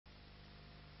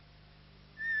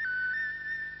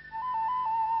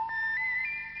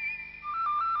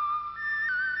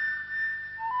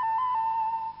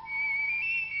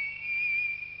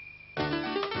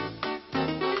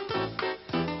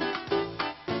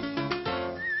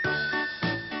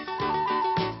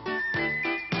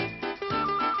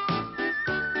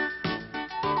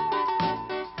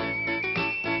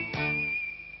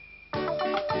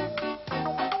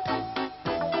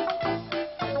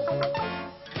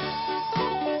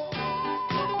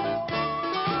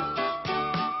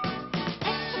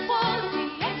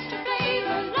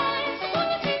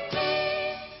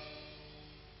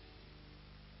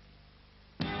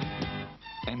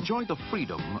Enjoy the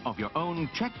freedom of your own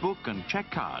checkbook and check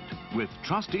card with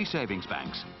trustee savings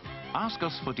banks. Ask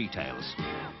us for details.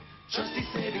 Trustee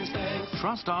Savings Banks.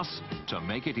 Trust us to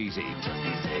make it easy.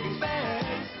 Trustee Savings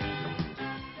Banks.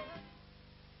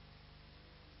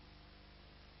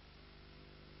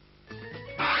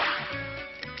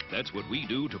 That's what we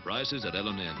do to prices at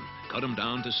L&N. Cut them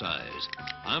down to size.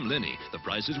 I'm Lenny, the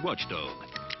prices watchdog.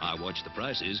 I watch the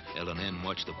prices, L&N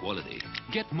watch the quality.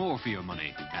 Get more for your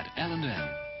money at L&N.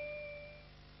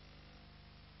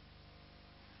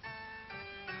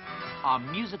 Our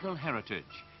musical heritage.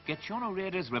 Get Sean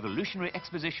O'Reilly's revolutionary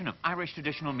exposition of Irish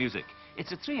traditional music.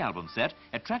 It's a 3-album set,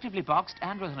 attractively boxed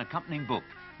and with an accompanying book.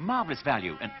 Marvellous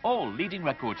value in all leading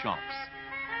record shops.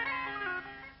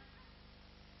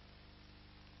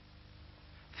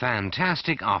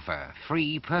 Fantastic offer.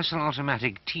 Free personal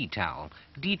automatic tea towel.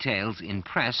 Details in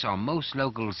press or most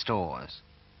local stores.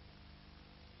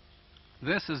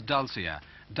 This is Dulcia.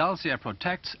 Dulcia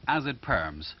protects as it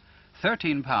perms.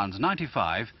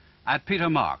 £13.95 at Peter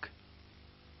Mark.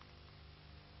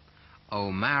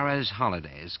 O'Mara's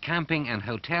Holidays. Camping and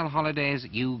hotel holidays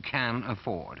you can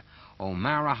afford.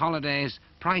 O'Mara Holidays.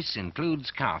 Price includes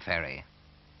car ferry.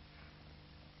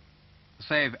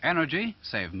 Save energy,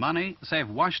 save money, save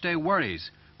wash day worries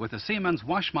with the Siemens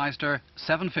Washmeister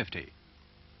 750.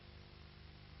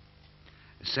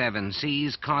 7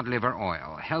 Seas Cod Liver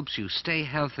Oil helps you stay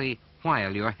healthy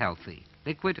while you're healthy.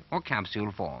 Liquid or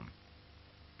capsule form.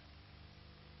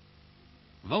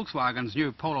 Volkswagen's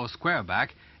new Polo Squareback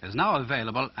is now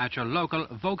available at your local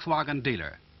Volkswagen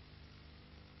dealer.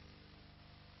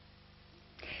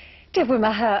 Defu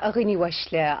maha a rini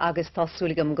wasle agus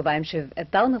tásúligam go bhaimsibh a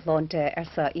dánamhlánta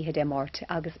sa ihe mort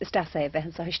agus istasa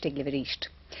bheithan sa histig liverist.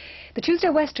 The Tuesday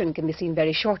Western can be seen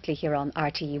very shortly here on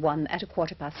RTE1 at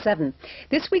 7:15.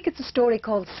 This week it's a story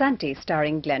called Santy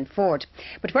starring Glenn Ford.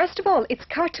 But first of all, it's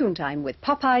cartoon time with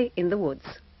Popeye in the Woods.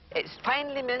 It's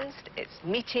finely minced, it's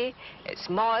meaty, it's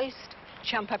moist.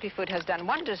 Chum puppy food has done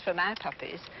wonders for my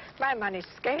puppies. My money's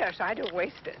scarce, I don't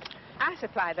waste it. I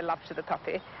supply the love to the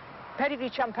puppy. Pedigree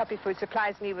Chum Puppy Food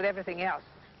supplies me with everything else.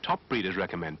 Top breeders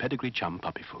recommend Pedigree Chum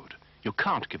Puppy Food. You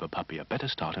can't give a puppy a better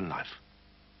start in life.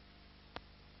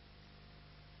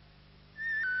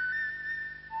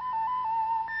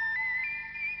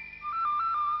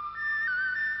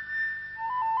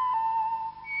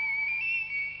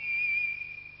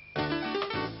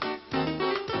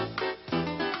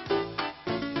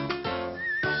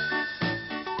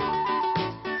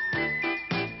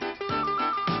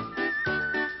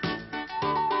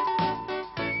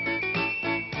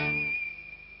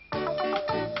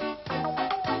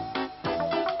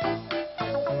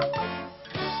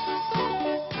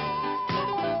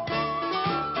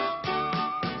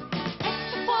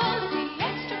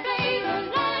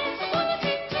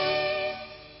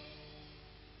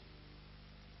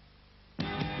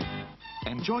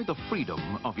 Enjoy the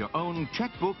freedom of your own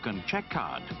checkbook and check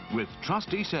card with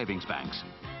trustee savings banks.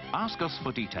 Ask us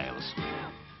for details.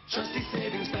 Trustee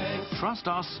Savings Banks. Trust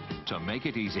us to make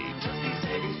it easy. Trustee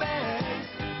Savings Banks.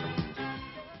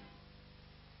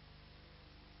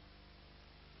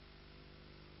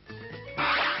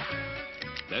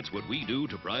 That's what we do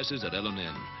to prices at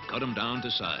L&N. Cut them down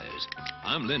to size.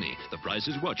 I'm Lenny, the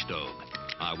prices watchdog.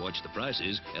 I watch the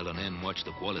prices, L&N watch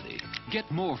the quality. Get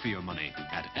more for your money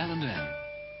at L&N.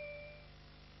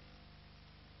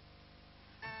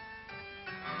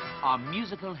 Our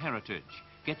musical heritage.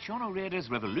 Get Sean O'Reilly's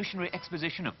revolutionary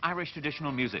exposition of Irish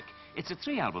traditional music. It's a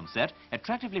 3-album set,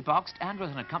 attractively boxed and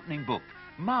with an accompanying book.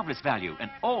 Marvellous value in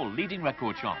all leading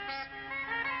record shops.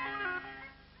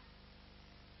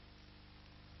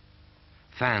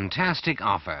 Fantastic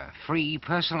offer. Free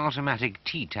personal automatic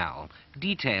tea towel.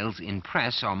 Details in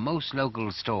press or most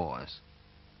local stores.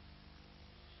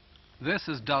 This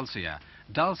is Dulcia.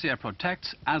 Dulcia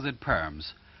protects as it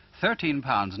perms.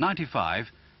 £13.95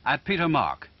 at Peter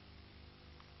Mark.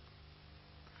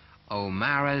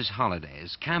 O'Mara's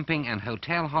Holidays. Camping and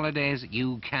hotel holidays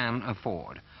you can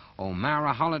afford.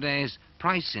 O'Mara Holidays.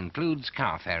 Price includes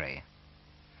car ferry.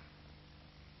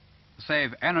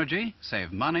 Save energy,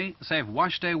 save money, save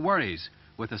wash day worries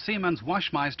with the Siemens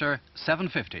Washmeister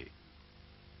 750.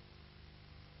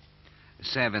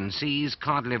 7 Seas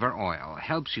Cod Liver Oil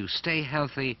helps you stay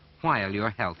healthy while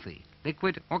you're healthy.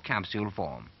 Liquid or capsule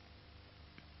form.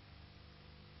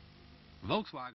 Volkswagen.